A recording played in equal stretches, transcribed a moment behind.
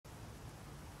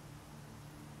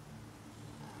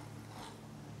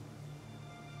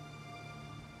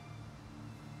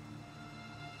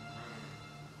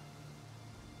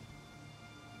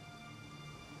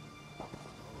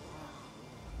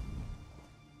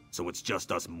So it's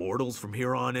just us mortals from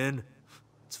here on in?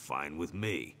 It's fine with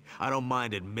me. I don't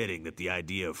mind admitting that the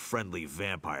idea of friendly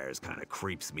vampires kinda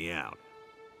creeps me out.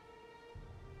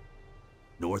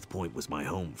 North Point was my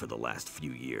home for the last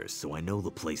few years, so I know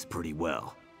the place pretty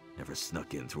well. Never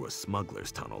snuck in through a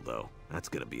smuggler's tunnel, though. That's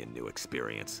gonna be a new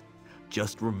experience.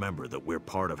 Just remember that we're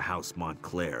part of House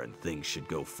Montclair and things should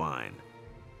go fine.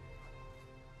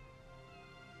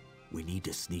 We need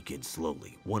to sneak in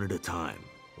slowly, one at a time.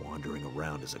 Wandering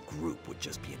around as a group would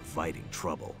just be inviting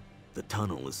trouble. The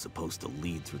tunnel is supposed to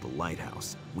lead through the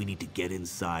lighthouse. We need to get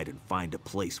inside and find a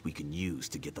place we can use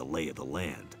to get the lay of the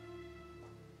land.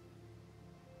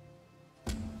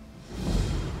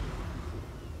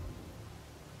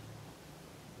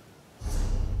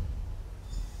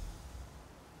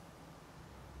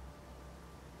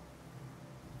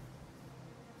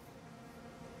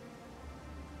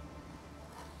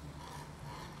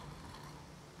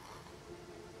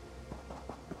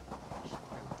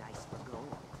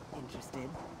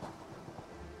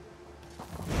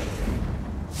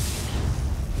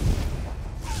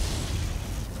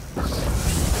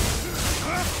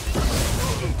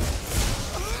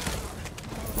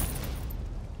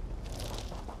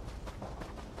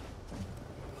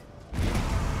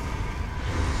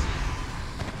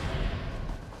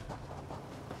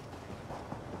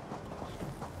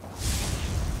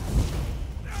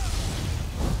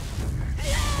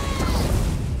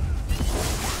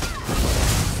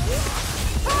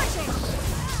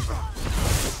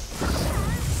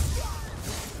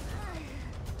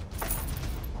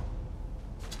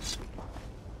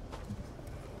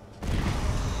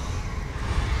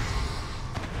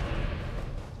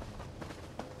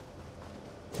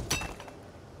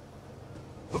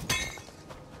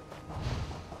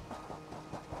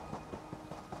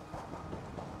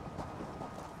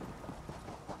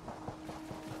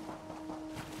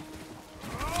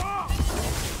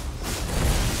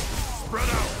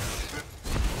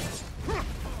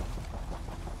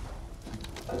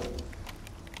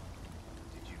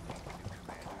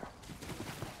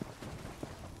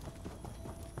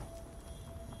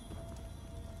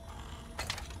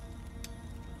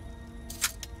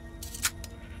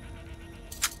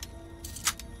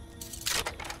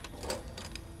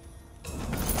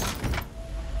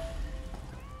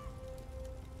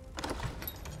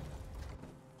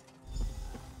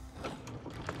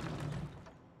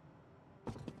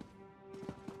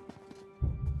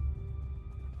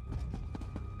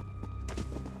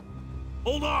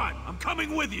 Hold on! I'm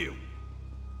coming with you!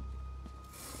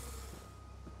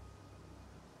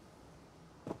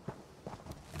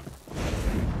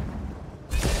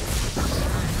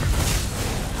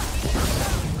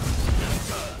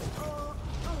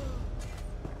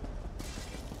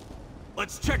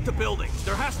 Let's check the buildings.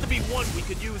 There has to be one we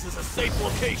could use as a safe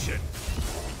location.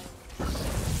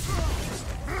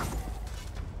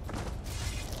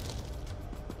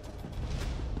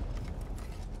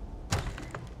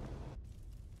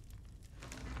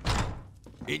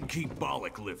 Innkeep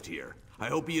Bollock lived here. I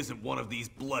hope he isn't one of these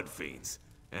blood fiends.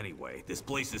 Anyway, this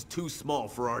place is too small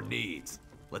for our needs.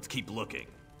 Let's keep looking.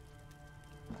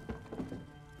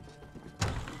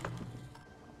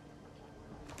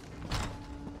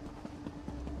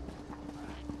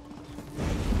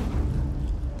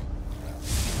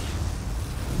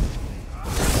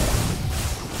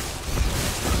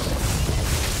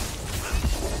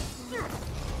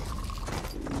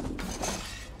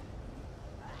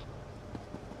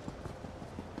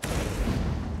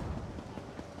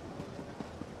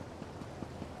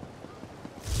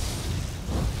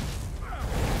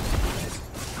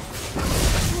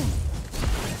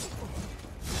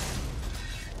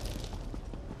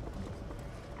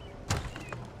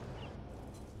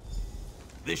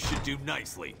 This should do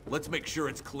nicely. Let's make sure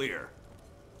it's clear.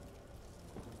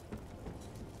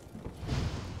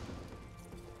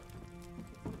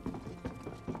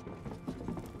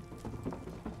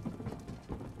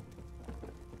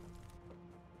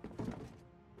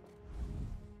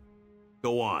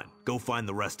 Go on. Go find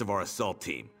the rest of our assault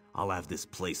team. I'll have this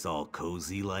place all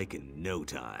cozy-like in no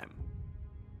time.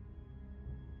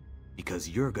 Because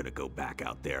you're gonna go back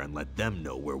out there and let them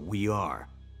know where we are.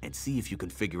 And see if you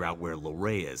can figure out where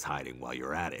Larea is hiding while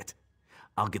you're at it.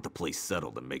 I'll get the place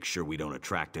settled and make sure we don't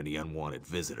attract any unwanted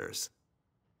visitors.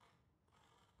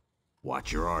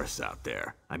 Watch your arse out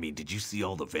there. I mean, did you see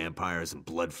all the vampires and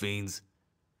blood fiends?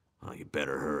 Oh, you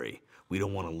better hurry. We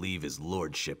don't want to leave his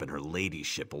lordship and her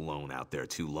ladyship alone out there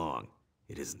too long.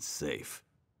 It isn't safe.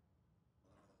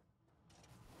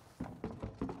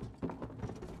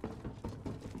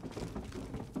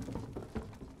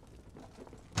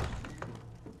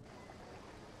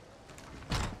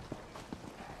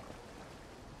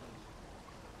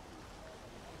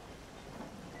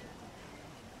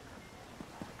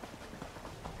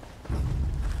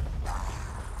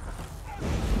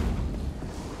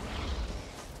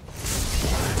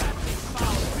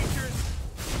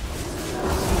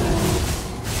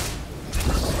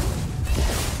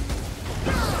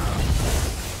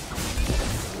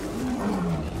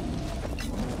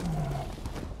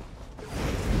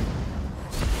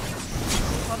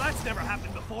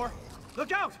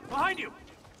 out! Behind you!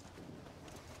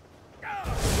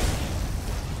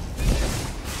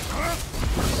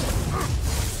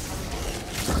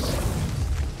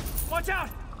 Watch out!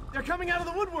 They're coming out of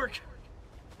the woodwork!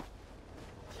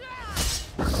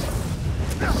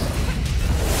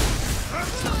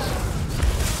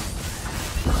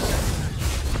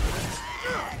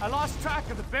 I lost track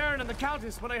of the Baron and the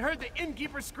Countess when I heard the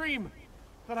innkeeper scream,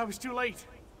 but I was too late.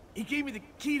 He gave me the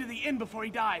key to the inn before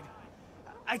he died.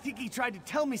 I think he tried to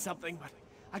tell me something, but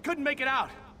I couldn't make it out.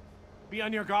 Be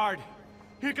on your guard.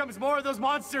 Here comes more of those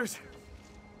monsters.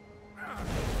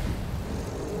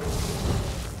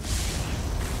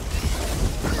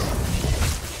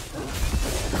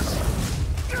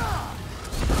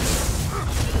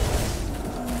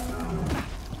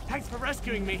 Thanks for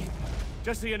rescuing me.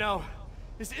 Just so you know,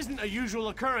 this isn't a usual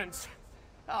occurrence.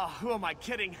 Oh, who am I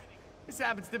kidding? This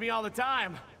happens to me all the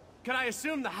time. Can I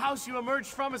assume the house you emerged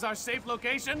from is our safe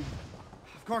location?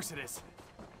 Of course it is.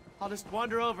 I'll just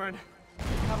wander over and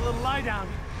have a little lie down.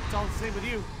 It's all the same with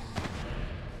you.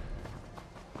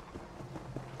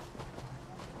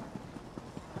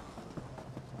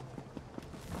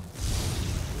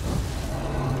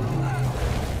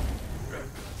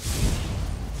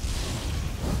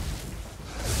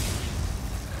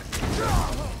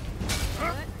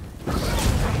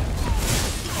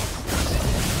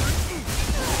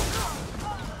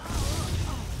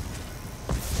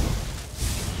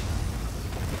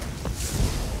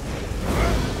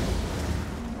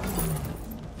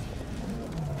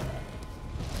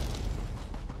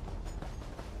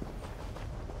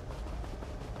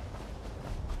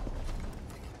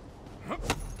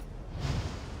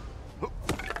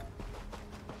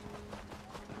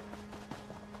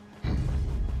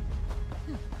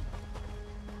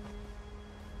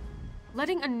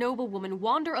 Letting a noblewoman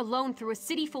wander alone through a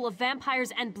city full of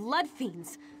vampires and blood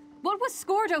fiends. What was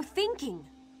Scordo thinking?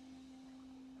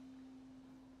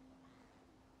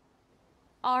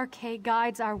 RK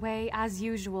guides our way as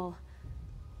usual.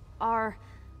 Are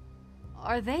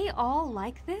they all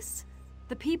like this?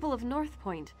 The people of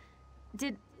Northpoint?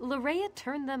 Did Larea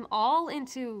turn them all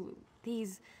into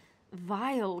these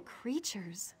vile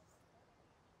creatures?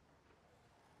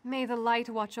 May the light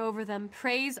watch over them.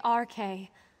 Praise RK.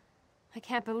 I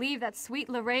can't believe that sweet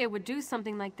Larea would do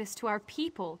something like this to our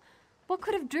people. What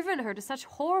could have driven her to such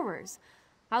horrors?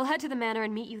 I'll head to the manor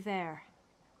and meet you there.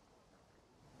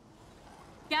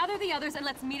 Gather the others and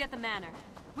let's meet at the manor.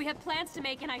 We have plans to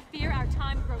make and I fear our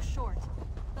time grows short.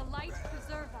 The light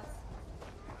preserve us.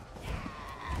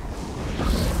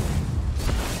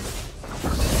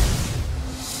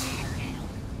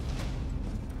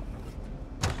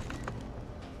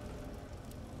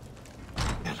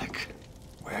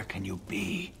 Where can you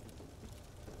be?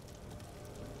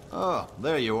 Oh,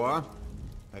 there you are.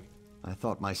 I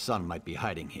thought my son might be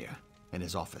hiding here, in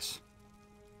his office.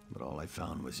 But all I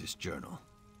found was his journal.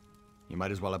 You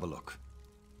might as well have a look.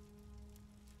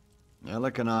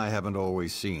 Alec and I haven't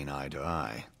always seen eye to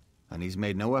eye, and he's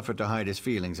made no effort to hide his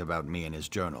feelings about me in his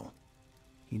journal.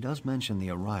 He does mention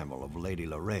the arrival of Lady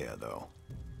Larea, though.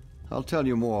 I'll tell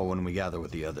you more when we gather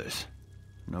with the others.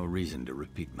 No reason to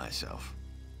repeat myself.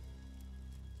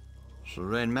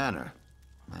 Serene Manor.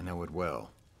 I know it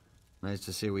well. Nice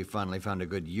to see we finally found a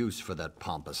good use for that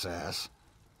pompous ass.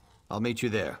 I'll meet you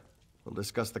there. We'll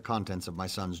discuss the contents of my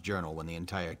son's journal when the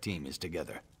entire team is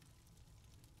together.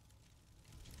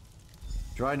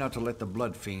 Try not to let the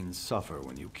blood fiends suffer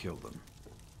when you kill them.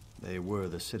 They were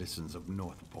the citizens of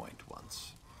Northpoint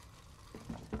once.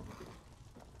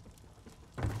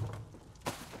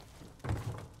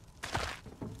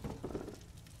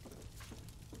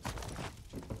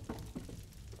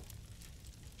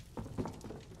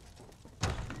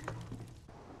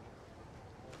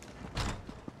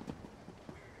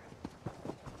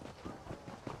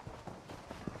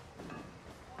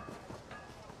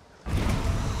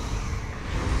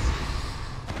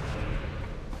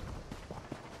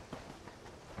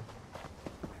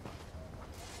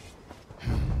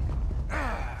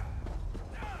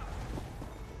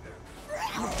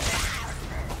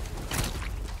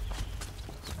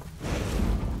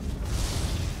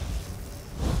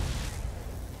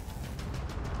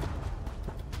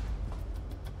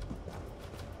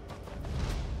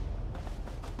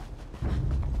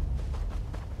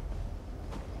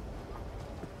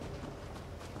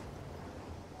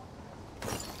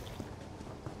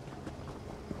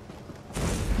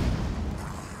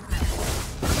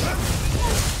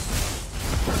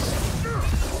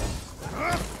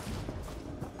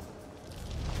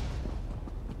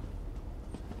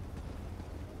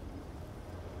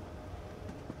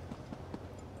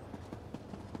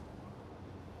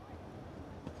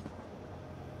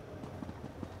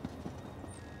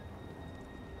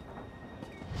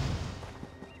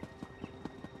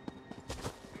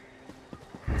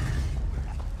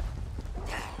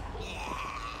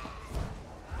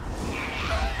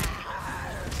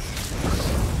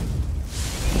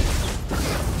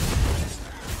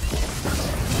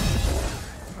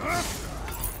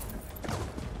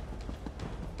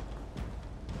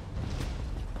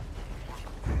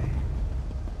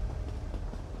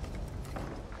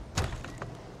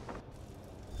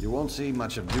 You won't see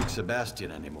much of Duke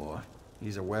Sebastian anymore.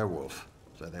 He's a werewolf,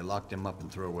 so they locked him up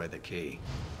and threw away the key.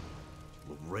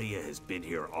 Larea has been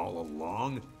here all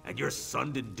along, and your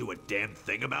son didn't do a damn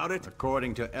thing about it?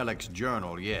 According to Alec's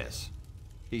journal, yes.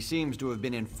 He seems to have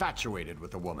been infatuated with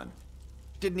the woman.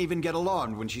 Didn't even get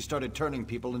alarmed when she started turning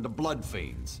people into blood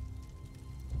fiends.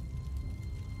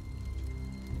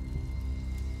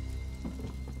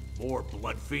 More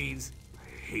blood fiends?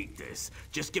 I hate this.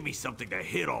 Just give me something to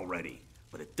hit already.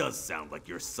 But it does sound like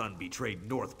your son betrayed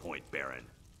North Point, Baron.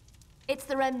 It's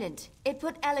the Remnant. It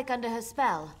put Alec under her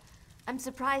spell. I'm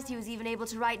surprised he was even able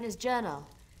to write in his journal.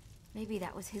 Maybe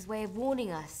that was his way of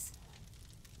warning us.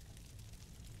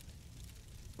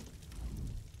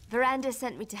 Veranda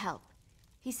sent me to help.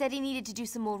 He said he needed to do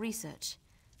some more research.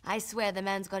 I swear the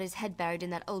man's got his head buried in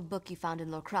that old book you found in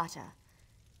Lorkrata.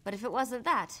 But if it wasn't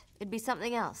that, it'd be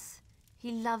something else.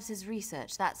 He loves his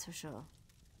research, that's for sure.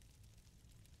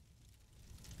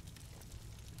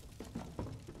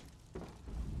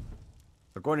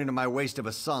 According to my waste of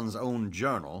a son's own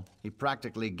journal, he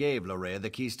practically gave Larea the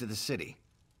keys to the city.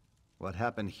 What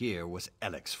happened here was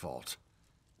Alec's fault.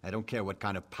 I don't care what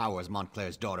kind of powers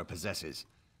Montclair's daughter possesses.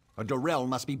 A Dorell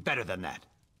must be better than that.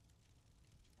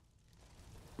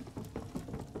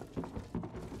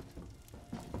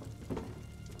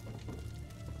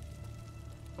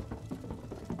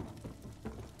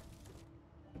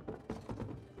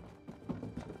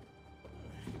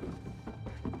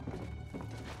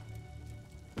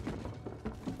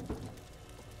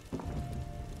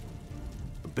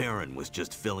 Baron was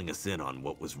just filling us in on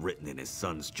what was written in his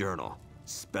son's journal.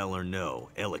 Spell or no,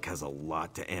 Alec has a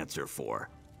lot to answer for.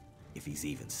 If he's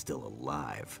even still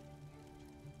alive.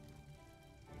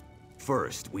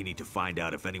 First, we need to find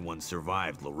out if anyone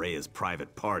survived Larea's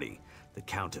private party. The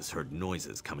Countess heard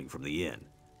noises coming from the inn.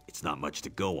 It's not much to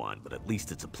go on, but at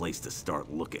least it's a place to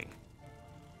start looking.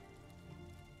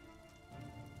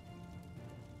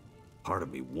 Part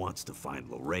of me wants to find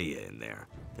Larea in there.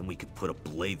 Then we could put a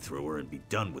blade through her and be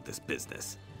done with this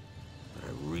business. But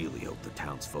I really hope the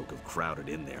townsfolk have crowded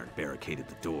in there and barricaded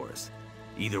the doors.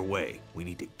 Either way, we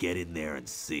need to get in there and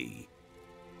see.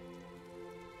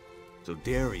 So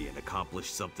Darien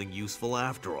accomplished something useful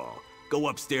after all. Go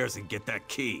upstairs and get that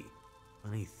key.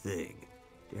 Funny thing,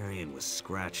 Darien was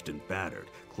scratched and battered,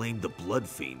 claimed the blood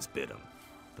fiends bit him.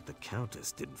 But the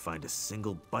Countess didn't find a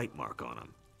single bite mark on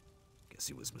him. Guess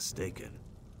he was mistaken.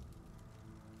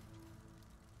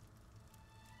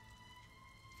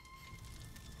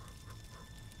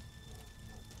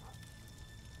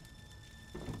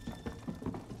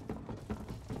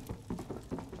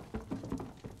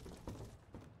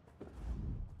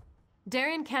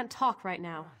 Darien can't talk right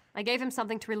now. I gave him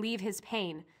something to relieve his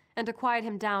pain, and to quiet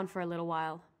him down for a little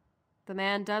while. The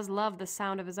man does love the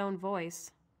sound of his own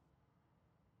voice.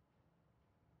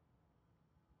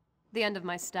 The end of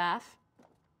my staff.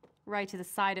 Right to the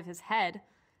side of his head.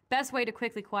 Best way to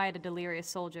quickly quiet a delirious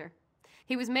soldier.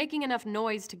 He was making enough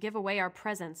noise to give away our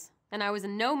presence, and I was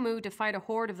in no mood to fight a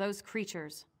horde of those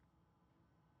creatures.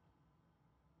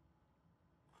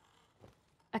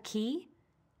 A key?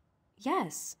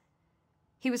 Yes.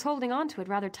 He was holding on to it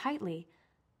rather tightly.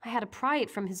 I had to pry it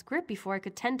from his grip before I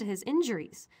could tend to his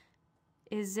injuries.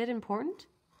 Is it important?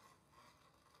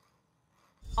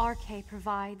 RK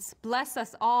provides. Bless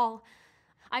us all.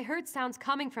 I heard sounds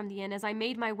coming from the inn as I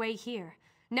made my way here.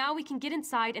 Now we can get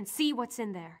inside and see what's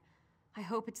in there. I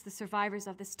hope it's the survivors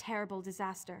of this terrible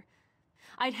disaster.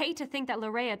 I'd hate to think that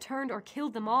Larea turned or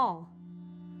killed them all.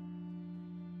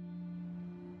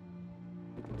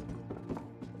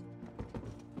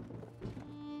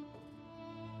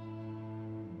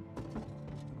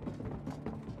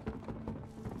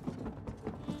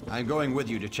 I'm going with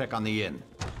you to check on the inn.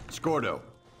 Scordo.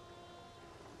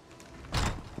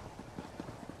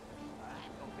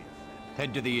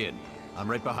 Head to the inn. I'm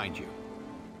right behind you.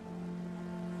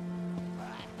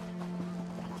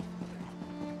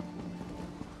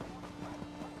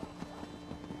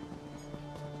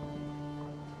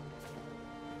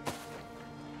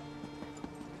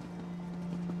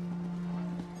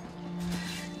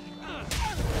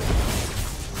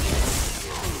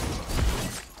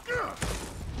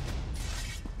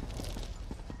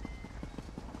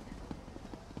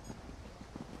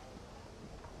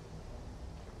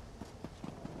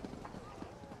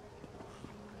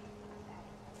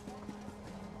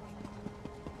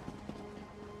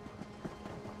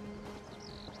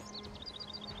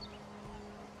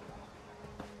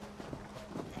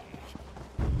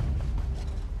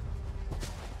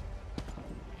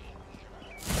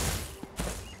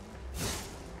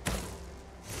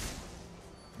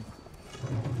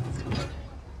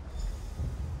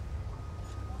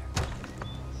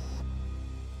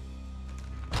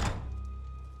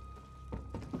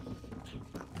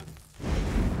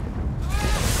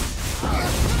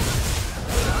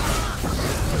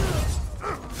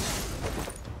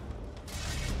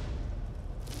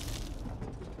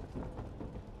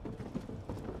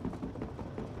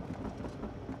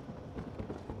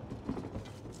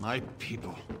 My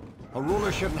people. A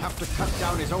ruler shouldn't have to cut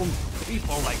down his own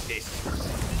people like this.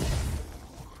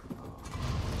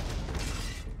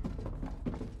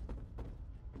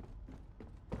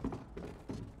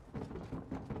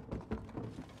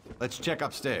 Let's check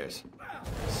upstairs.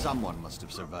 Someone must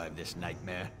have survived this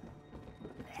nightmare.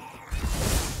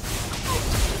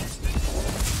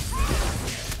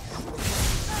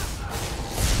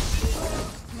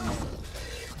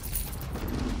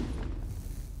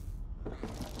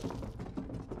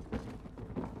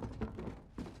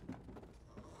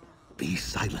 Be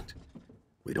silent.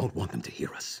 We don't want them to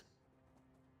hear us.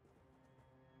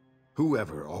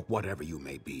 Whoever or whatever you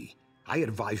may be, I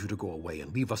advise you to go away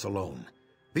and leave us alone.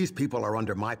 These people are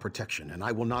under my protection, and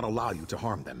I will not allow you to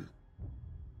harm them.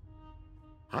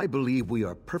 I believe we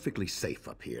are perfectly safe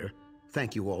up here.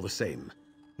 Thank you all the same.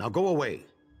 Now go away.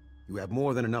 You have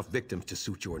more than enough victims to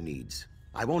suit your needs.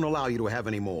 I won't allow you to have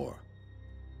any more.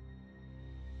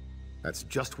 That's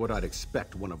just what I'd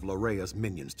expect one of Lorea's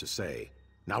minions to say.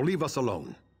 Now leave us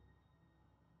alone.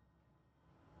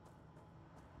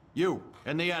 You,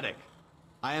 in the attic.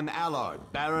 I am Allard,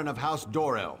 Baron of House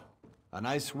Dorel, and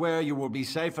I swear you will be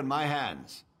safe in my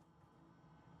hands.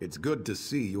 It's good to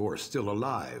see you're still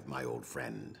alive, my old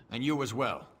friend. And you as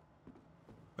well.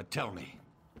 But tell me,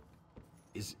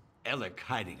 is Alec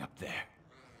hiding up there?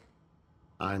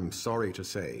 I'm sorry to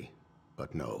say,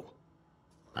 but no.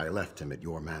 I left him at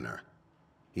your manor.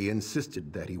 He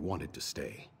insisted that he wanted to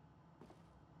stay.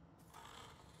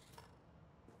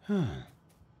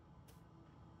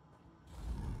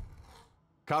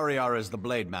 Kariar is the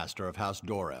Blade Master of House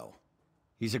Dorel.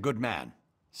 He's a good man.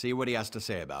 See what he has to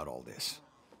say about all this.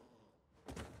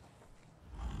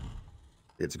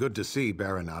 It's good to see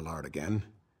Baron Allard again.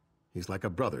 He's like a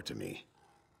brother to me.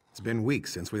 It's been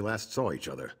weeks since we last saw each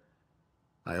other.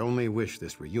 I only wish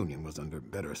this reunion was under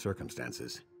better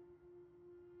circumstances.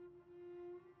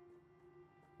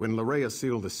 When Lorea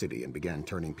sealed the city and began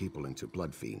turning people into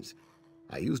blood fiends,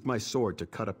 I used my sword to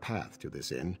cut a path to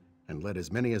this inn and led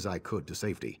as many as I could to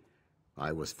safety.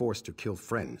 I was forced to kill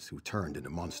friends who turned into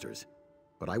monsters,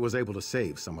 but I was able to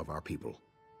save some of our people.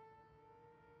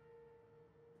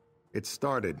 It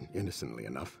started innocently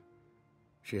enough.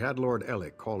 She had Lord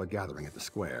Ellic call a gathering at the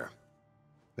square.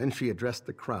 Then she addressed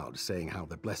the crowd, saying how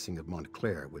the blessing of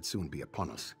Montclair would soon be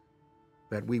upon us,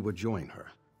 that we would join her,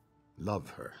 love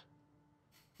her.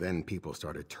 Then people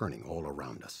started turning all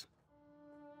around us.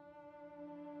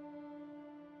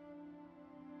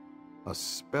 A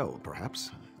spell, perhaps?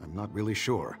 I'm not really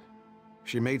sure.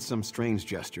 She made some strange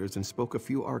gestures and spoke a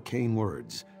few arcane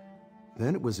words.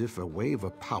 Then it was as if a wave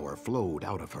of power flowed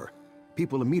out of her.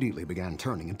 People immediately began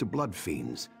turning into blood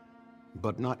fiends.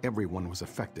 But not everyone was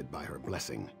affected by her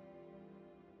blessing.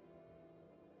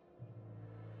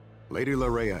 Lady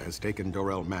Lorea has taken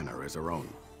Dorel Manor as her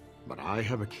own, but I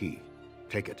have a key.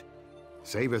 Take it.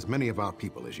 Save as many of our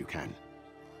people as you can.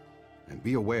 And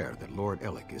be aware that Lord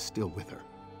Ellic is still with her.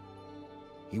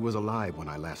 He was alive when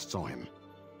I last saw him,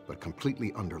 but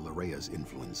completely under Lorea's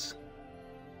influence.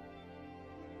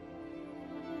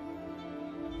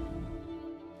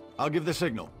 I'll give the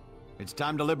signal. It's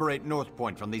time to liberate North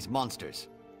Point from these monsters.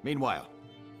 Meanwhile,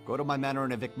 go to my manor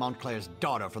and evict Montclair's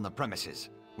daughter from the premises,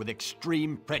 with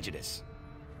extreme prejudice.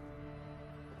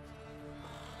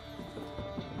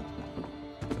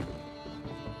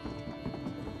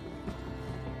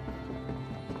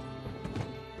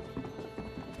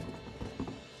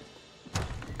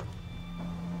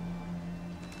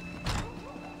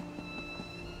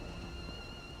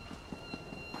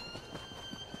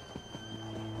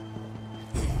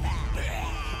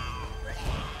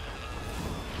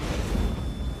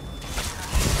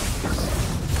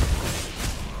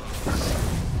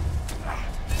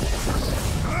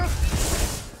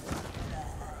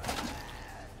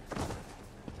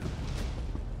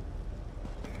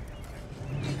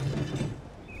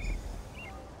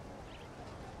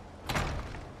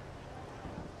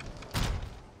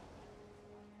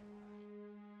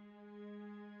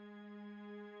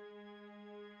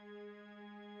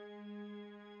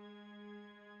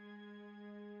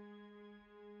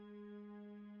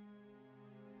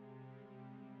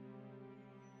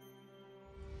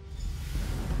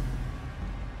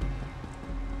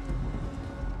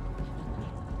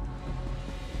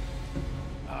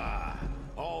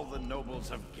 The nobles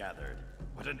have gathered.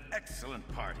 What an excellent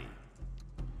party.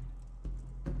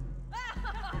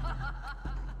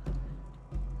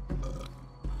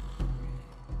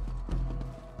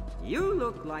 You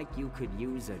look like you could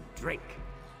use a drink.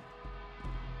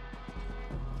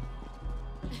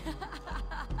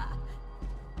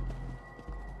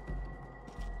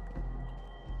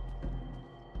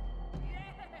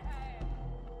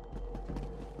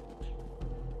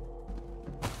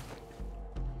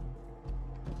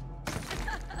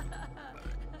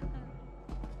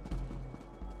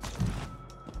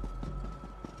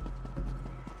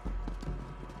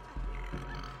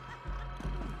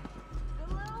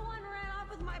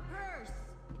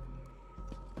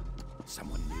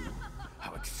 Someone new.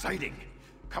 How exciting!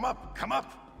 Come up, come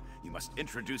up! You must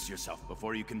introduce yourself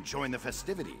before you can join the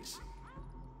festivities.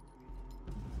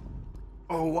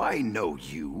 Oh, I know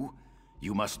you.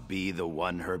 You must be the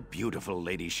one her beautiful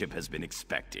ladyship has been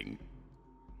expecting.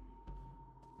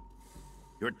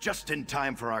 You're just in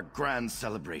time for our grand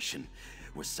celebration.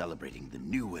 We're celebrating the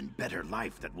new and better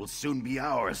life that will soon be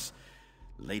ours.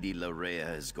 Lady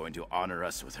Larea is going to honor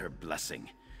us with her blessing,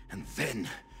 and then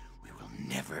we will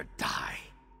never die.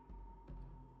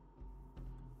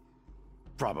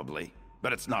 Probably,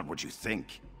 but it's not what you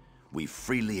think. We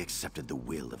freely accepted the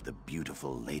will of the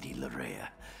beautiful Lady Larea.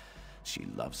 She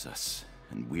loves us,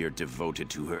 and we're devoted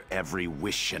to her every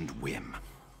wish and whim.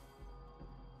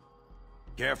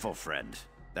 Careful, friend.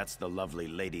 That's the lovely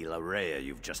Lady Larea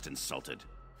you've just insulted.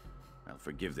 I'll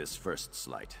forgive this first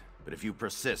slight, but if you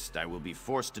persist, I will be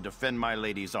forced to defend my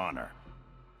lady's honor.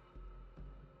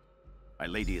 My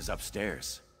lady is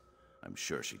upstairs. I'm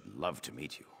sure she'd love to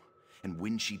meet you. And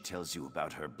when she tells you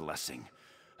about her blessing,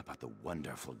 about the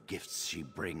wonderful gifts she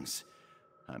brings,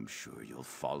 I'm sure you'll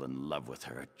fall in love with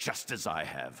her just as I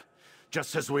have.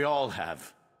 Just as we all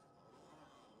have.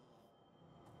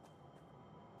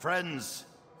 Friends,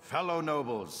 fellow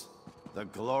nobles, the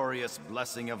glorious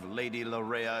blessing of Lady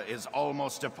Larea is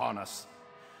almost upon us.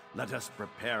 Let us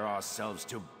prepare ourselves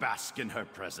to bask in her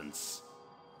presence.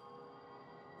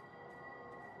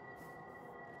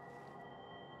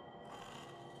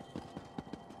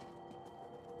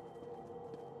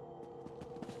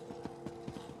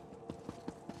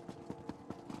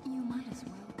 You might as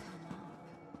well come up.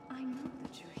 I know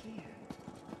that you're here.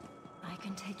 I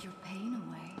can take your pain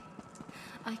away.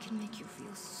 I can make you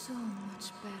feel so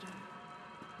much better.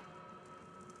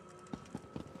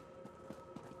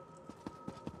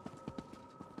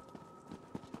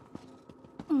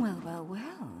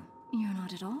 Well. You're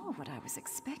not at all what I was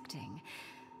expecting.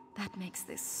 That makes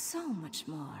this so much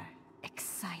more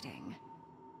exciting.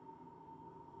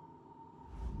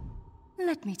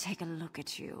 Let me take a look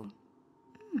at you.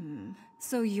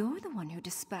 So you're the one who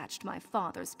dispatched my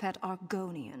father's pet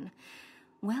Argonian.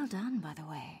 Well done, by the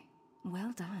way.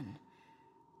 Well done.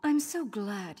 I'm so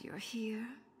glad you're here.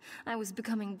 I was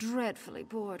becoming dreadfully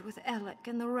bored with Alec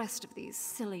and the rest of these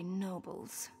silly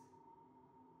nobles.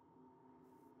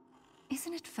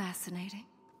 Isn't it fascinating?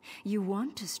 You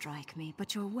want to strike me,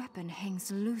 but your weapon hangs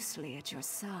loosely at your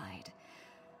side.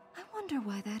 I wonder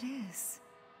why that is.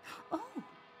 Oh,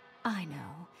 I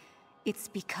know. It's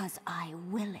because I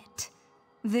will it.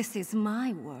 This is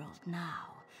my world now.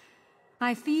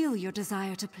 I feel your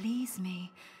desire to please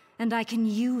me, and I can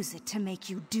use it to make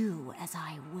you do as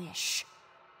I wish.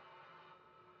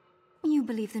 You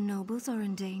believe the nobles are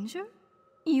in danger?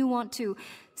 You want to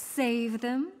save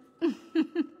them?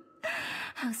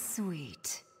 How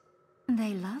sweet.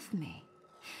 They love me.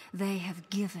 They have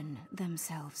given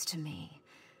themselves to me.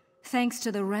 Thanks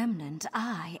to the Remnant,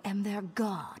 I am their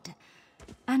god.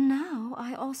 And now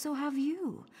I also have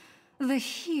you, the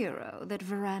hero that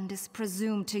Verandis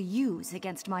presumed to use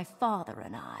against my father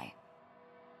and I.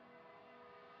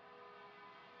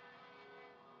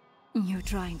 You're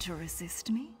trying to resist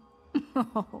me?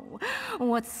 Oh,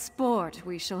 what sport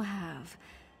we shall have.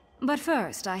 But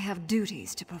first, I have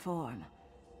duties to perform.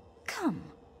 Come,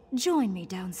 join me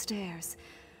downstairs.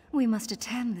 We must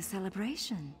attend the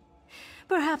celebration.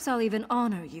 Perhaps I'll even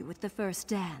honor you with the first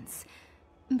dance,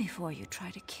 before you try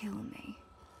to kill me.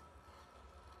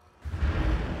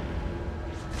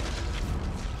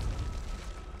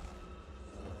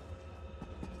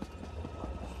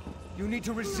 You need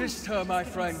to resist her, my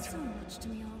friend. So much to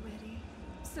me already.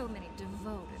 So many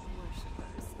devoted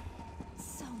worshippers.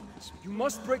 So much. You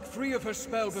must break free of her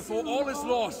spell before all is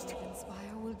lost. Inspire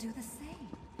will do the same.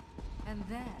 And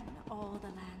then all the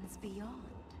lands beyond.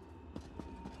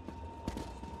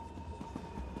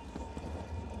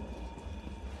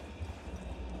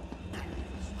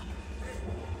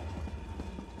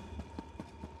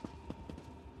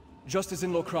 Just as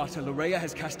in Lokrata, Larea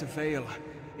has cast a veil.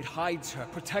 It hides her,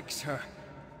 protects her.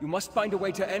 You must find a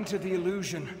way to enter the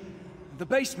illusion. The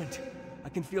basement. I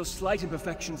can feel slight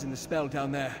imperfections in the spell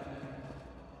down there.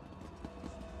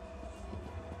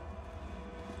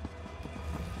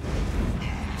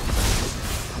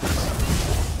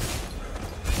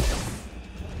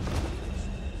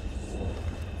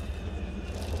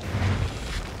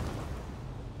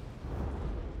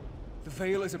 The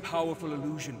veil is a powerful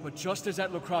illusion, but just as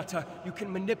at Lokrata, you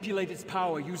can manipulate its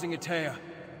power using a tear.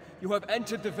 You have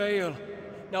entered the veil.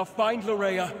 Now find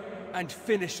Larea and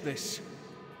finish this.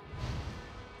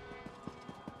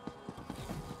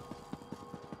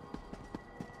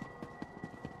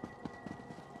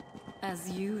 As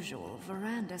usual,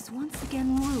 Verandis once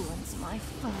again ruins my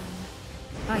fun.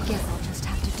 I guess I'll just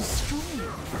have to destroy you.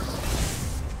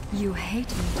 You hate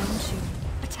me, don't you?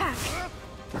 Attack!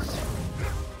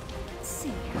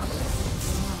 See how this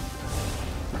is wrong.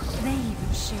 They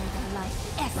even share their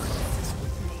life essences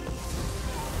with me.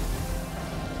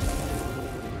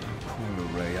 Poor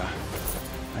Loraya.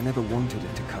 I never wanted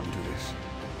it to come to this.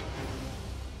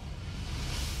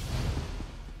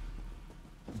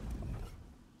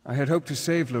 I had hoped to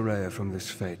save Loraya from this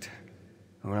fate,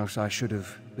 or else I should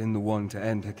have been the one to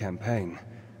end her campaign.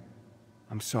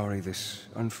 I'm sorry this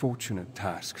unfortunate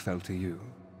task fell to you.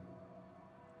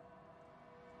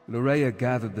 Loraya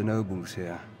gathered the nobles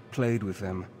here, played with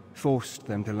them, forced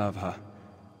them to love her.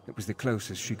 It was the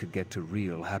closest she could get to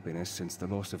real happiness since the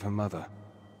loss of her mother.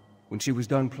 When she was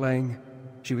done playing,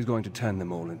 she was going to turn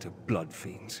them all into blood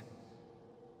fiends.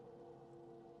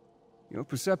 Your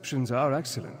perceptions are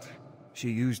excellent. She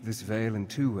used this veil in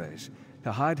two ways,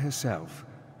 to hide herself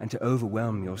and to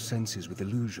overwhelm your senses with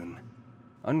illusion.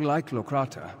 Unlike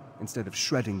Lokrata, instead of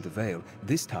shredding the veil,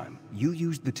 this time you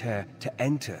used the tear to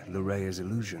enter Lorea's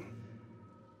illusion.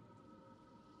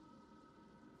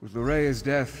 With Lorea's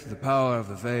death, the power of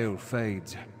the veil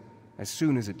fades. As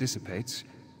soon as it dissipates,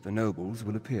 the nobles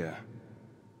will appear.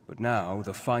 But now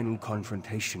the final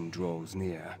confrontation draws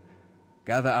near.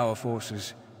 Gather our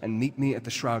forces and meet me at the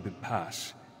Shrouded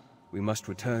Pass. We must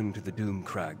return to the Doom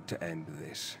Crag to end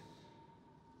this.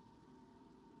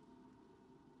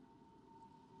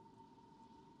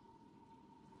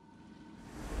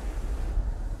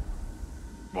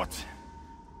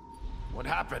 What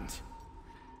happened?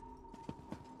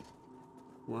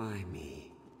 Why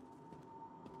me?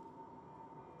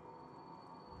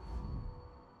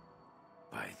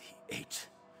 By the Eight.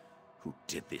 Who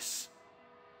did this?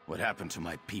 What happened to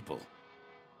my people?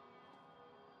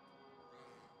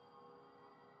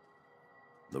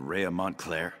 Loraya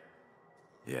Montclair?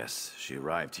 Yes, she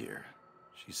arrived here.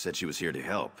 She said she was here to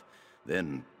help.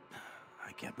 Then,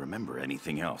 I can't remember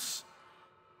anything else.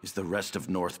 Is the rest of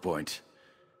North Point...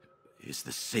 is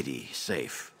the city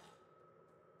safe?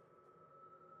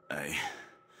 I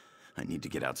need to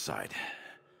get outside.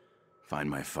 Find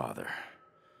my father.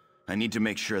 I need to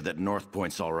make sure that North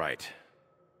Point's all right.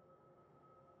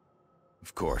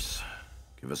 Of course.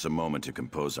 Give us a moment to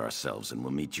compose ourselves and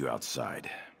we'll meet you outside.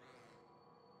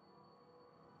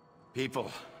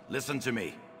 People, listen to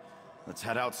me. Let's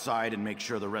head outside and make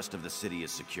sure the rest of the city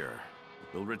is secure.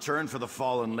 We'll return for the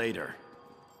fallen later.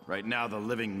 Right now, the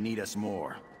living need us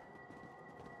more.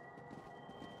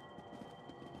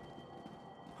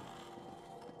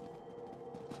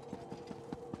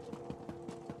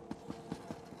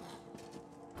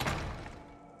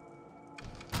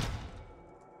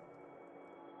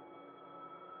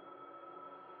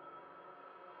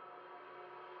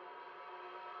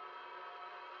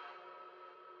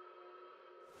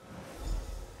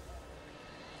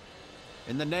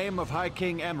 In the name of High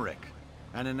King Emmerich,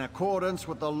 and in accordance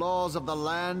with the laws of the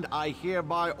land, I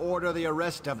hereby order the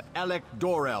arrest of Alec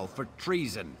Dorel for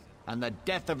treason, and the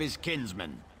death of his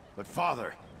kinsman. But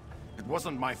father, it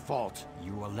wasn't my fault.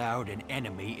 You allowed an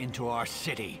enemy into our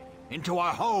city, into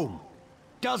our home.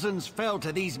 Dozens fell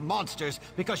to these monsters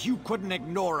because you couldn't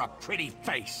ignore a pretty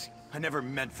face. I never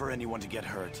meant for anyone to get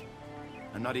hurt.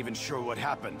 I'm not even sure what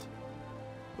happened.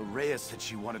 Loraya said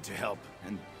she wanted to help,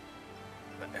 and...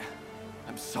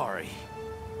 I'm sorry.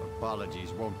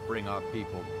 Apologies won't bring our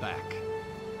people back.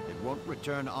 It won't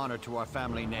return honor to our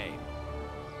family name.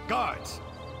 Guards!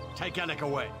 Take Alec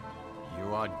away.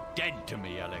 You are dead to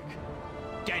me, Alec.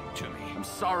 Dead to me. I'm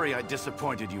sorry I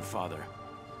disappointed you, father.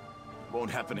 Won't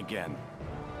happen again.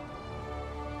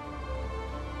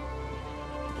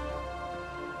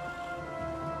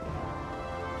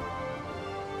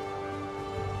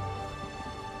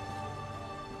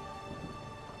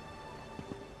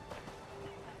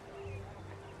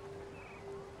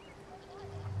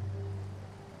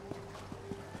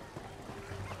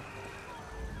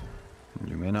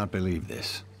 You may not believe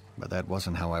this, but that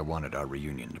wasn't how I wanted our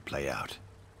reunion to play out.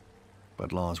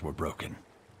 But laws were broken.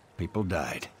 People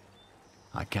died.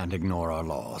 I can't ignore our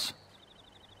laws.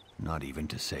 Not even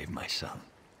to save my son.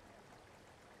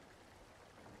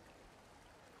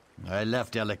 I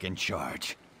left Alec in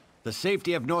charge. The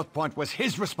safety of North Point was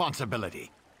his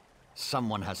responsibility.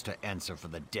 Someone has to answer for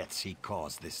the deaths he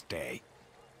caused this day.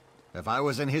 If I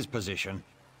was in his position,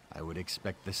 I would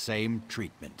expect the same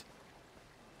treatment.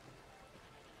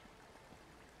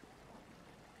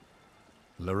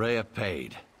 Loraya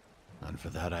paid, and for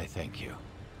that I thank you.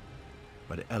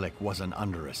 But Alec wasn't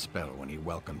under a spell when he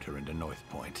welcomed her into North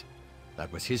Point.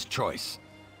 That was his choice.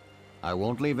 I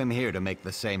won't leave him here to make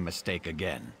the same mistake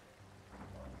again.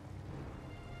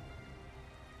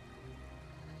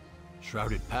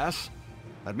 Shrouded Pass?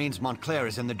 That means Montclair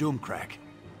is in the Doomcrag.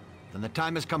 Then the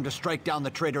time has come to strike down the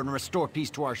traitor and restore peace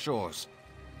to our shores.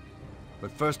 But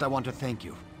first I want to thank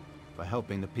you for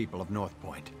helping the people of North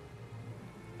Point.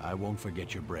 I won't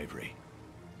forget your bravery.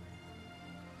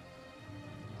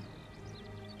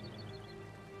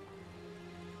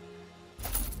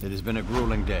 It has been a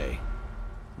grueling day.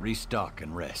 Restock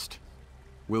and rest.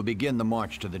 We'll begin the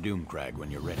march to the Doomcrag when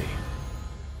you're ready.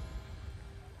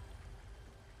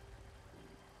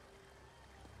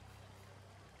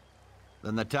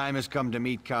 Then the time has come to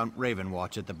meet Count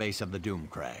Ravenwatch at the base of the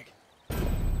Doomcrag.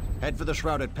 Head for the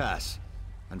Shrouded Pass,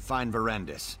 and find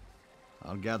Verandis.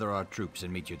 I'll gather our troops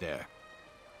and meet you there.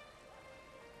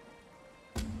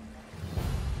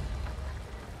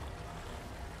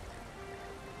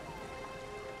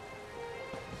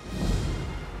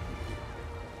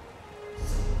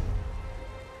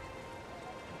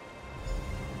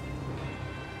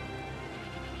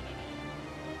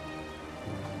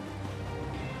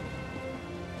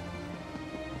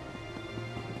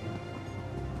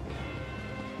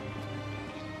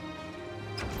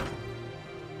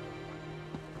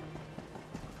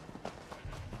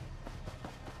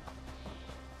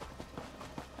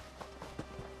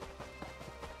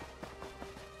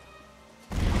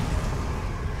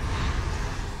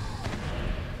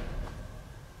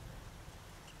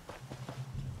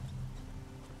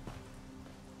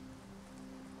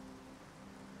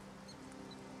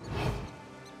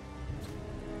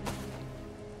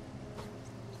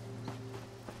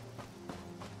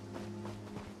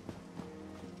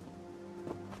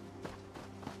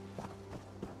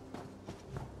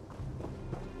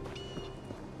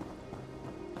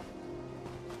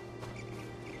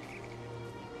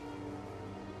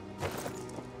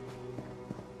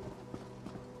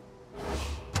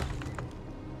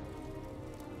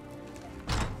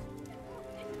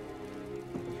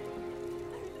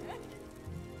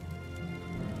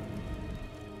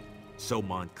 So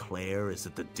Montclair is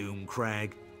at the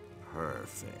Doomcrag?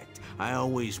 Perfect. I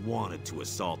always wanted to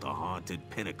assault a haunted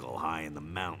pinnacle high in the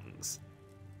mountains.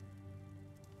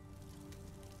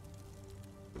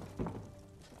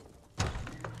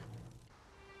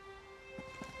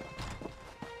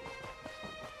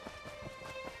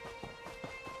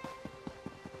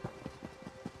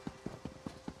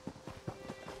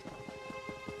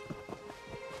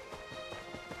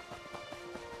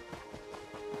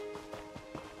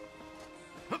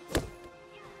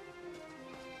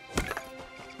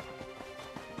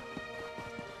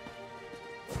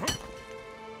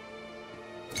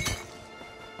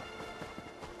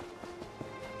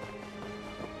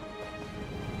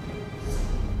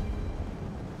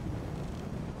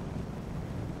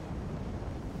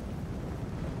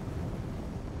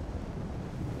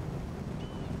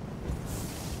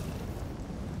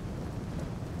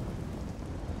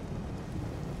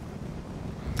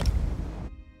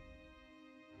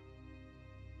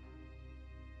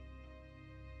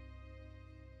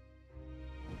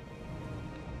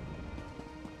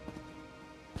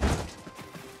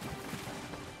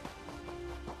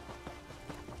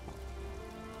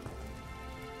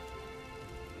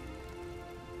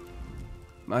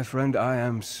 My friend, I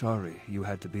am sorry you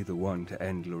had to be the one to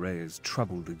end Lorea's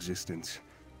troubled existence.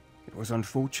 It was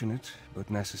unfortunate, but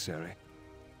necessary.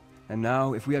 And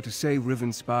now, if we are to save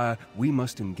Rivenspire, we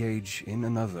must engage in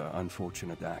another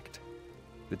unfortunate act.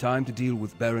 The time to deal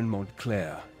with Baron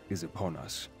Montclair is upon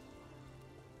us.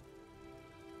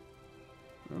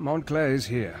 Montclair is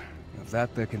here. Of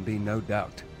that there can be no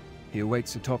doubt. He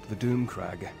awaits atop the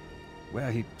Doomcrag, where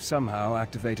he somehow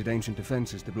activated ancient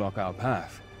defenses to block our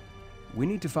path. We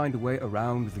need to find a way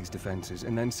around these defenses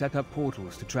and then set up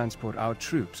portals to transport our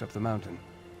troops up the mountain.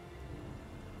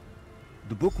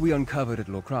 The book we uncovered at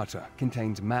Lorkrata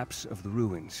contains maps of the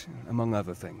ruins, among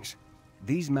other things.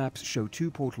 These maps show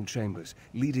 2 portal chambers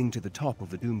leading to the top of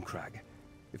the Doomcrag.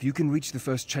 If you can reach the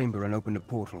first chamber and open a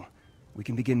portal, we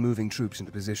can begin moving troops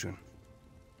into position.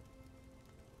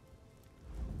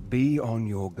 Be on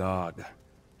your guard.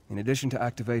 In addition to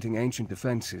activating ancient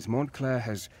defenses, Montclair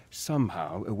has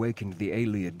somehow awakened the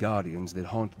Ayleid guardians that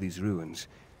haunt these ruins.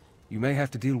 You may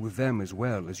have to deal with them as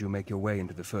well as you make your way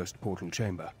into the first portal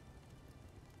chamber.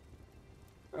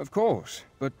 Of course,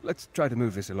 but let's try to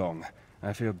move this along.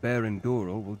 I fear Baron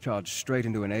Doral will charge straight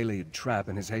into an Ayleid trap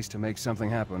in his haste to make something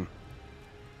happen.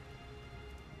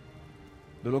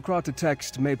 The Lorkrata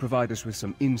text may provide us with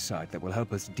some insight that will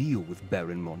help us deal with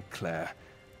Baron Montclair.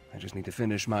 I just need to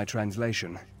finish my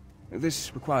translation.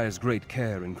 This requires great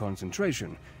care and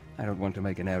concentration. I don't want to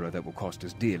make an error that will cost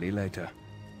us dearly later.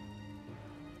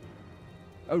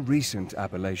 A recent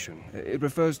appellation. It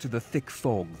refers to the thick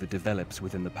fog that develops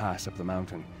within the pass up the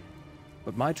mountain.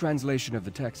 but my translation of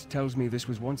the text tells me this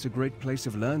was once a great place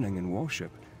of learning and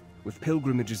worship, with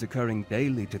pilgrimages occurring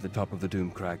daily to the top of the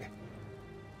Doomcrag.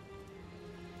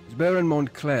 Baron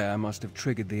Montclair must have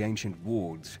triggered the ancient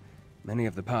wards. Many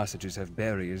of the passages have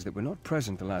barriers that were not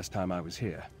present the last time I was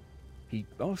here. He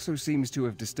also seems to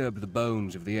have disturbed the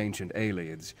bones of the ancient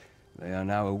Aliads. They are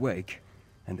now awake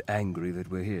and angry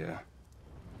that we're here.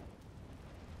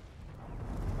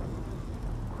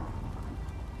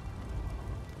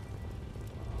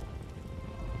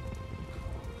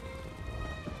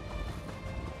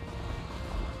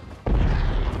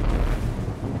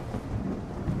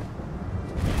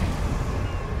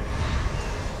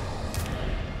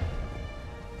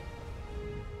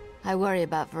 I worry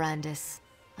about Verandis.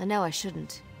 I know I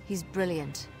shouldn't. He's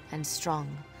brilliant and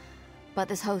strong. But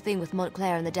this whole thing with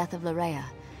Montclair and the death of Larea,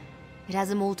 it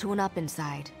has him all torn up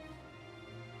inside.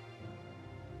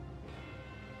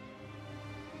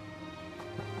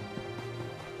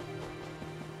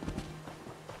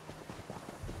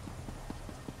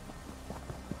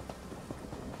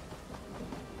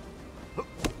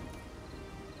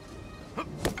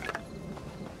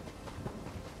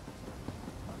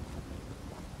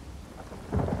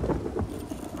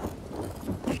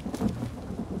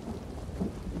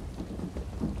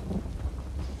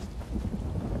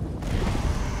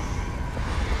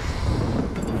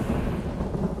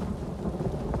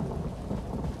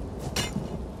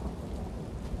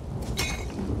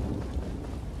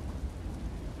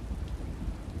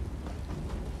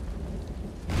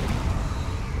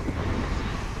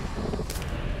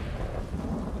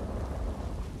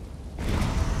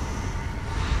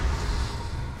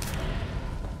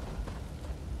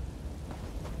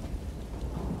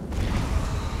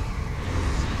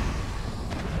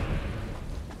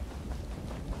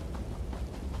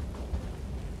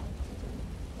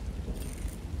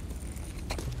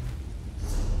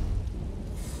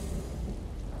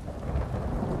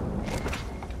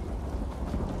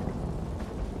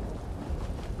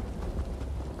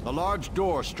 The large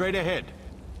door straight ahead.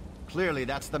 Clearly,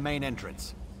 that's the main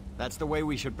entrance. That's the way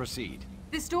we should proceed.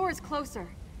 This door is closer.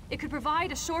 It could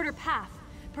provide a shorter path.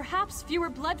 Perhaps fewer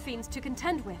blood fiends to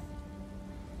contend with.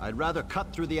 I'd rather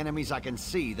cut through the enemies I can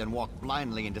see than walk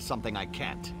blindly into something I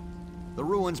can't. The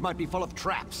ruins might be full of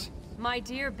traps. My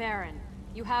dear Baron,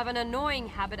 you have an annoying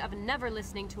habit of never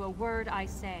listening to a word I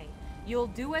say. You'll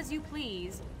do as you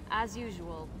please, as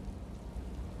usual.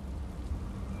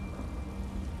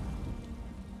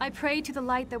 I pray to the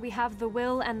light that we have the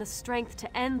will and the strength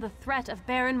to end the threat of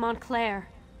Baron Montclair.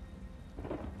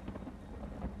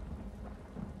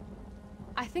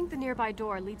 I think the nearby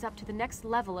door leads up to the next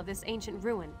level of this ancient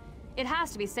ruin. It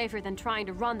has to be safer than trying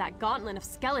to run that gauntlet of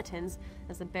skeletons,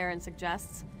 as the Baron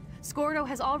suggests. Scordo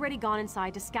has already gone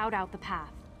inside to scout out the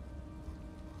path.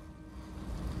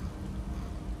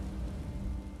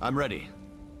 I'm ready.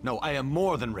 No, I am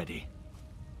more than ready.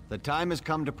 The time has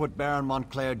come to put Baron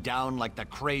Montclair down like the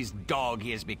crazed dog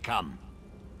he has become.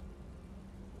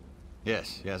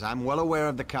 Yes, I'm well aware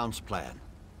of the Count's plan.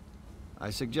 I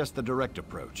suggest the direct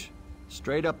approach.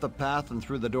 Straight up the path and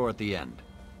through the door at the end.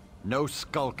 No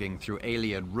skulking through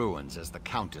Aliad ruins as the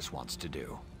Countess wants to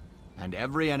do. And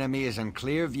every enemy is in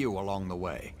clear view along the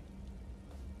way.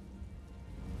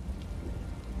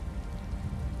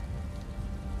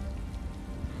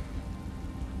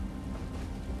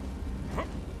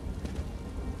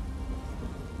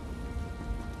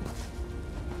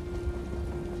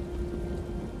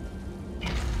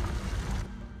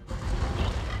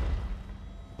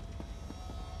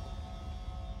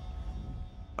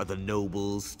 Are the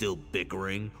nobles still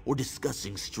bickering or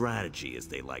discussing strategy, as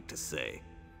they like to say?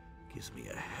 Gives me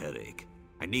a headache.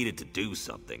 I needed to do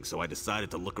something, so I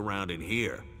decided to look around in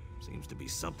here. Seems to be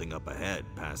something up ahead,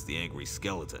 past the angry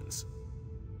skeletons.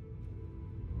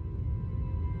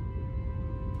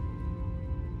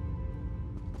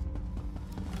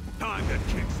 Time to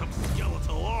kick some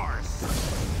skeletal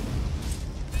arse!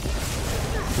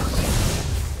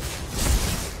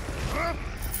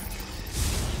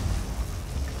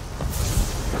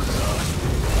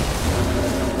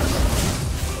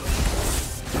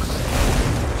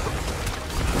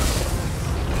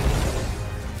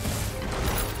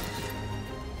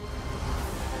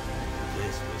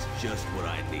 Just what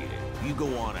I needed. You go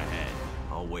on ahead.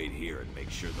 I'll wait here and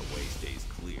make sure the way stays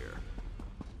clear.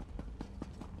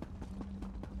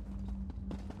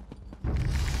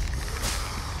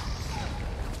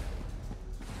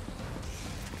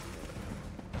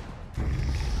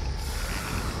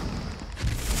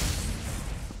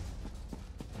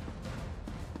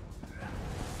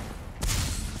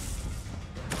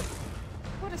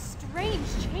 What a strange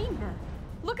chamber.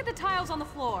 Look at the tiles on the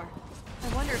floor.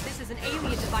 I wonder if this is an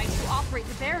alien device to operate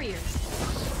the barriers.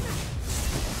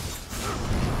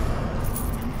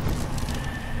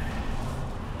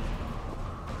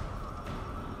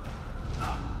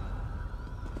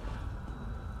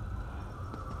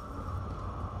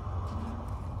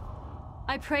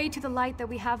 I pray to the light that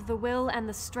we have the will and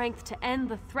the strength to end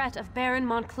the threat of Baron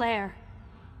Montclair.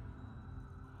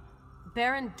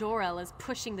 Baron Dorel is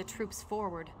pushing the troops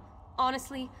forward.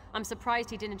 Honestly, I'm surprised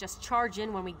he didn't just charge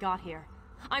in when we got here.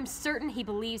 I'm certain he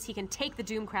believes he can take the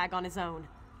Doomcrag on his own.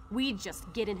 We'd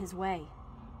just get in his way.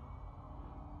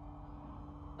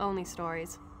 Only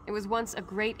stories. It was once a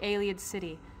great alien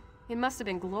city. It must have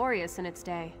been glorious in its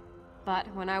day.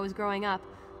 But when I was growing up,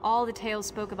 all the tales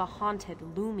spoke of a haunted,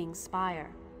 looming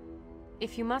spire.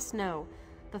 If you must know,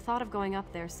 the thought of going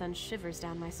up there sends shivers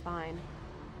down my spine.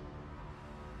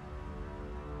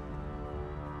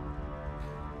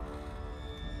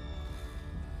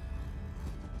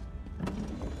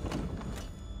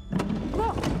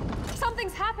 Look!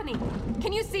 Something's happening!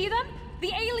 Can you see them?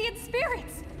 The alien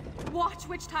spirits! Watch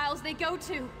which tiles they go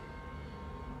to!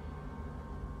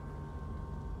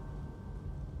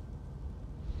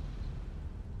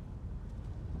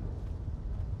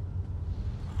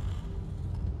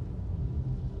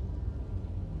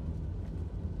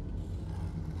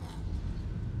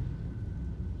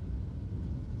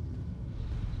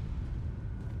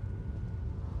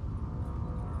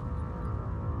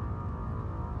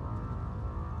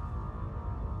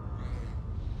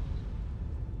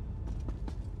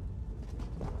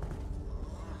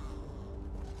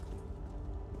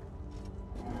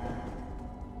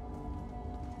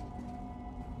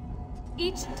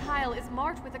 Each tile is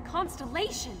marked with a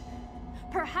constellation.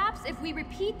 Perhaps if we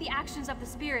repeat the actions of the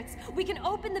spirits, we can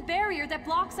open the barrier that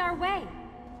blocks our way.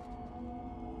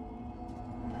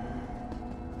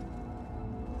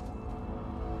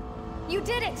 You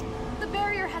did it! The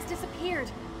barrier has disappeared.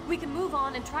 We can move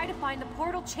on and try to find the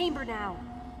portal chamber now.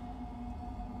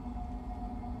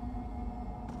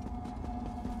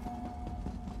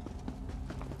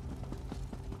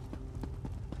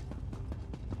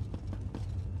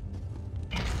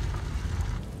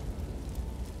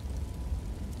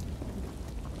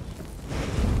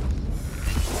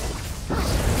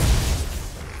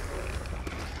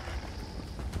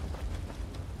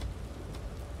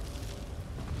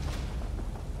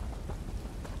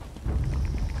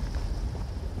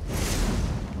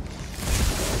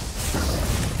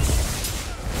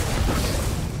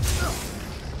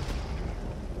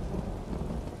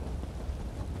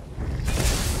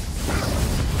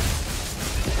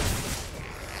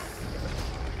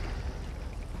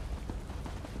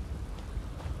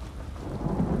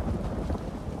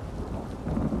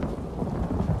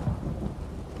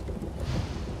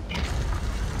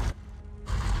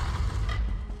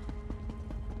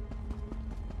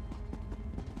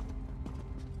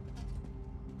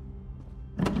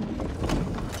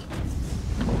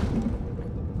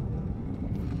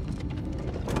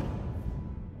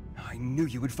 I knew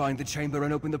you would find the chamber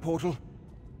and open the portal.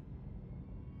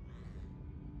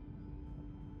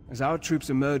 As our troops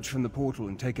emerge from the portal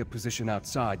and take a position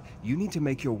outside, you need to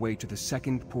make your way to the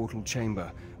second portal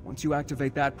chamber. Once you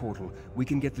activate that portal, we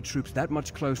can get the troops that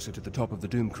much closer to the top of the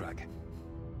Doomcrag.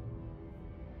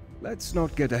 Let's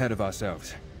not get ahead of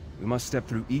ourselves. We must step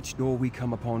through each door we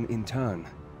come upon in turn.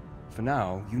 For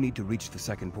now, you need to reach the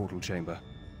second portal chamber.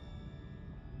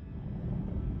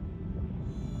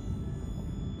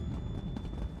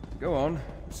 Go on.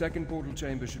 The second portal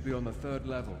chamber should be on the 3rd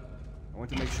level. I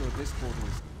want to make sure this portal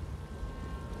is...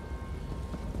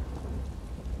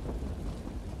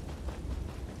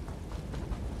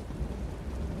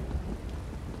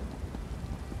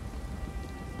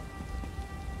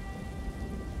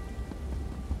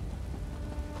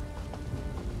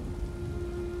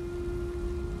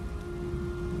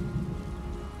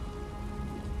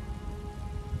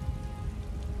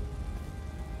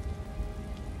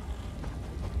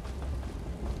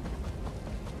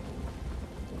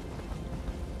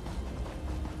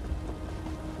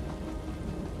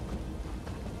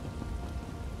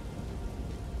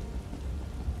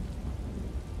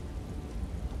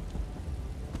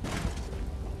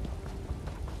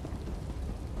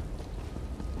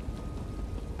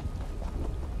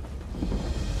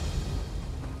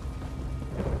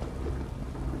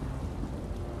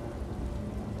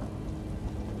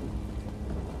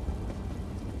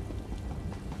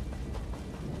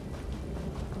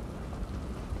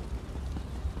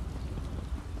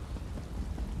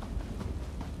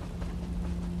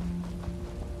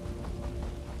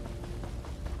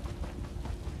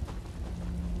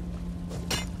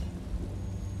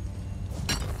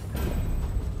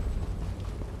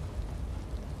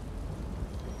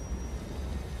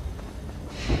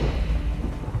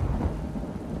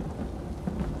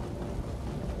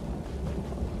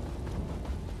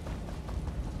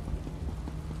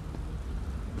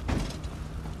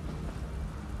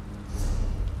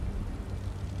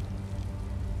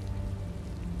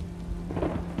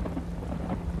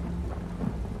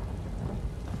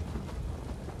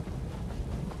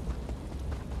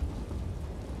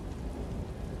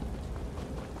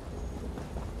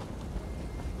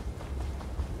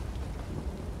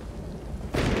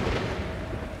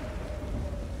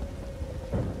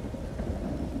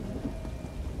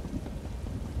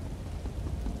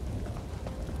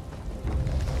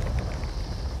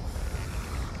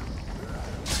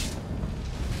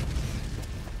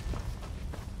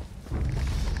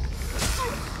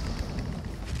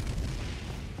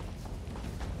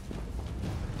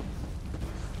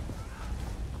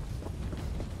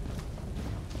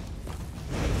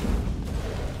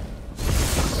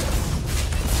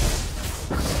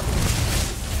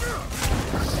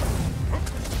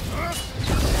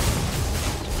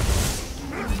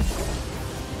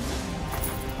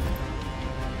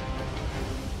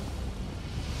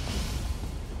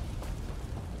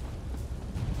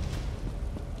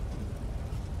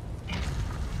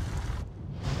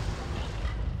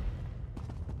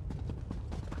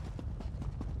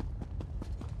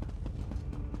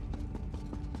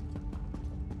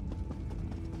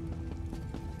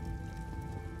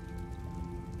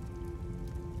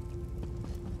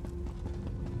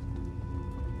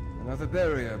 Another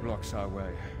barrier blocks our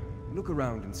way. Look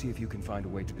around and see if you can find a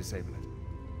way to disable it.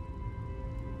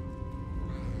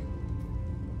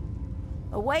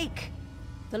 Awake!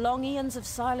 The long eons of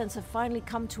silence have finally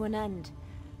come to an end.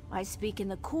 I speak in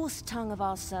the coarse tongue of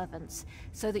our servants,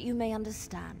 so that you may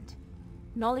understand.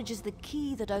 Knowledge is the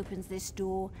key that opens this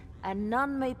door, and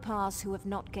none may pass who have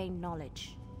not gained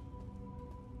knowledge.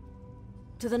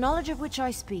 To the knowledge of which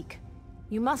I speak,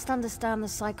 you must understand the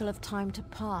cycle of time to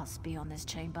pass beyond this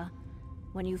chamber.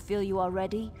 When you feel you are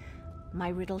ready, my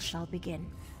riddle shall begin.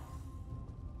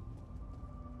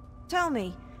 Tell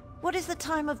me, what is the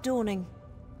time of dawning?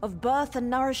 Of birth and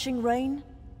nourishing rain?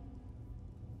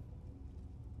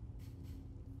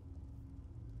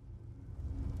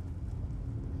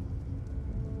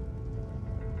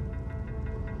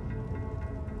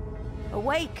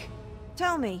 Awake!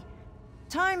 Tell me,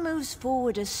 time moves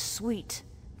forward as sweet.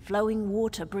 Flowing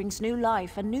water brings new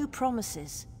life and new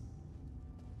promises.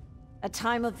 A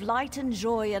time of light and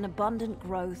joy and abundant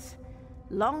growth.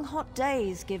 Long hot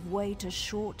days give way to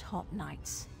short hot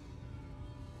nights.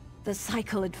 The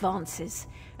cycle advances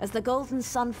as the golden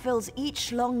sun fills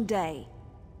each long day.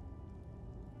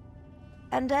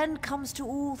 An end comes to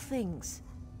all things,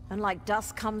 and like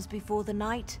dusk comes before the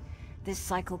night, this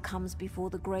cycle comes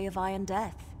before the grey of iron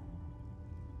death.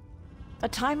 A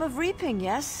time of reaping,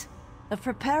 yes? Of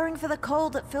preparing for the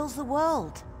cold that fills the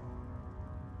world.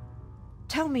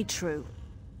 Tell me true,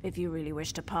 if you really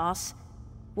wish to pass.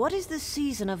 What is the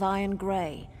season of iron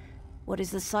grey? What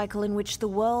is the cycle in which the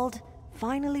world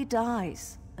finally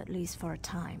dies, at least for a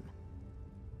time?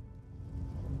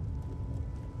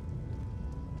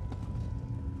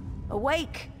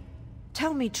 Awake!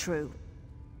 Tell me true.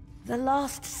 The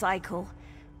last cycle,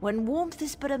 when warmth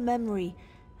is but a memory,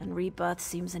 and rebirth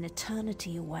seems an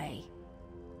eternity away.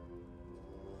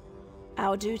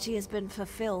 Our duty has been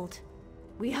fulfilled.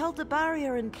 We held the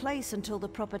barrier in place until the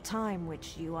proper time,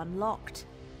 which you unlocked,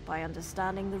 by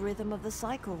understanding the rhythm of the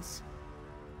cycles.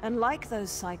 And like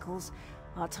those cycles,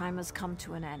 our time has come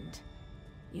to an end.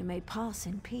 You may pass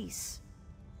in peace.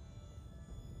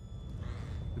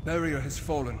 The barrier has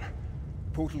fallen.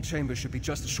 Portal chamber should be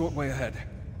just a short way ahead.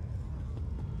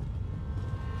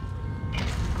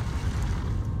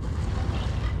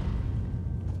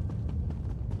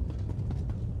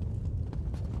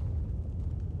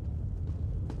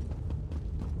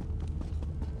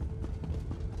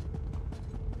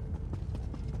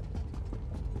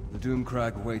 The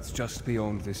Doomcrag waits just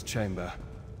beyond this chamber.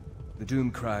 The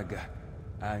Doomcrag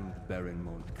and Baron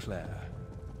Montclair.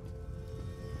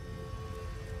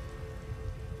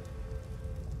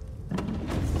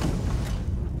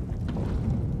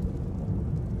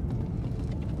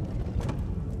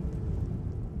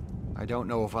 I don't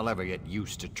know if I'll ever get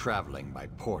used to traveling by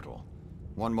portal.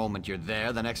 One moment you're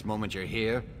there, the next moment you're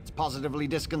here. It's positively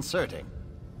disconcerting.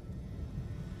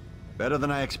 Better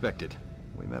than I expected.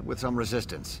 We met with some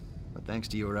resistance, but thanks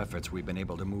to your efforts, we've been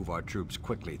able to move our troops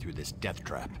quickly through this death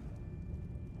trap.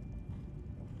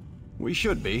 We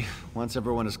should be, once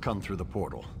everyone has come through the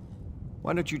portal.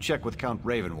 Why don't you check with Count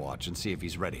Ravenwatch and see if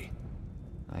he's ready?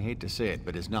 I hate to say it,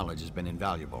 but his knowledge has been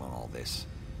invaluable in all this.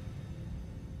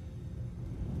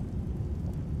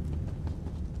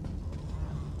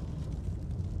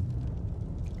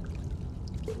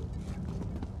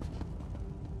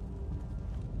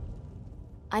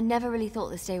 I never really thought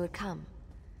this day would come,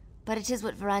 but it is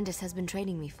what Verandis has been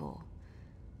training me for.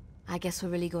 I guess we're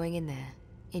really going in there,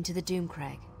 into the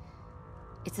Doomcrag.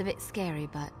 It's a bit scary,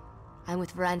 but I'm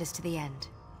with Verandis to the end.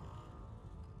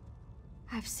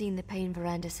 I've seen the pain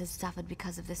Verandis has suffered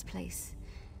because of this place.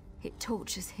 It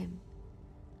tortures him.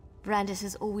 Verandis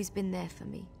has always been there for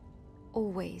me.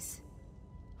 Always.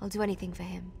 I'll do anything for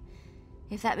him.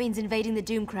 If that means invading the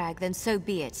Doomcrag, then so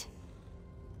be it.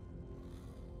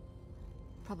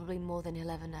 Probably more than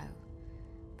he'll ever know.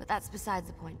 But that's besides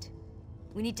the point.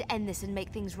 We need to end this and make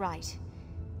things right.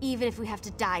 Even if we have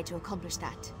to die to accomplish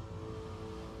that.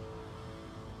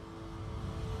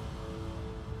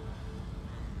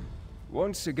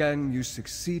 Once again, you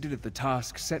succeeded at the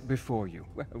task set before you.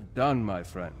 Well done, my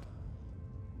friend.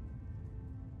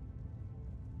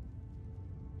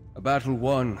 A battle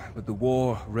won, but the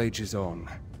war rages on.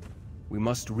 We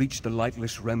must reach the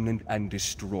lightless remnant and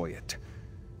destroy it.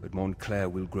 But Montclair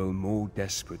will grow more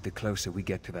desperate the closer we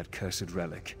get to that cursed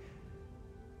relic.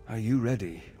 Are you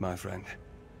ready, my friend?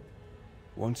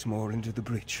 Once more into the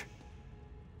breach.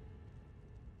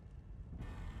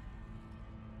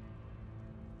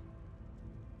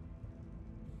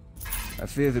 I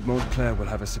fear that Montclair will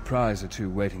have a surprise or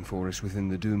two waiting for us within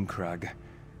the Doomcrag.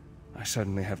 I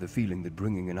suddenly have the feeling that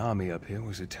bringing an army up here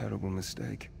was a terrible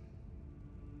mistake.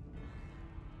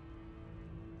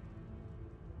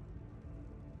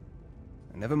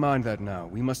 Never mind that now.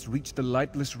 We must reach the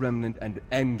lightless remnant and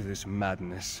end this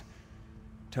madness.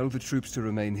 Tell the troops to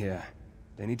remain here.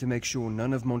 They need to make sure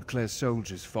none of Montclair's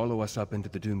soldiers follow us up into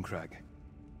the Doomcrag.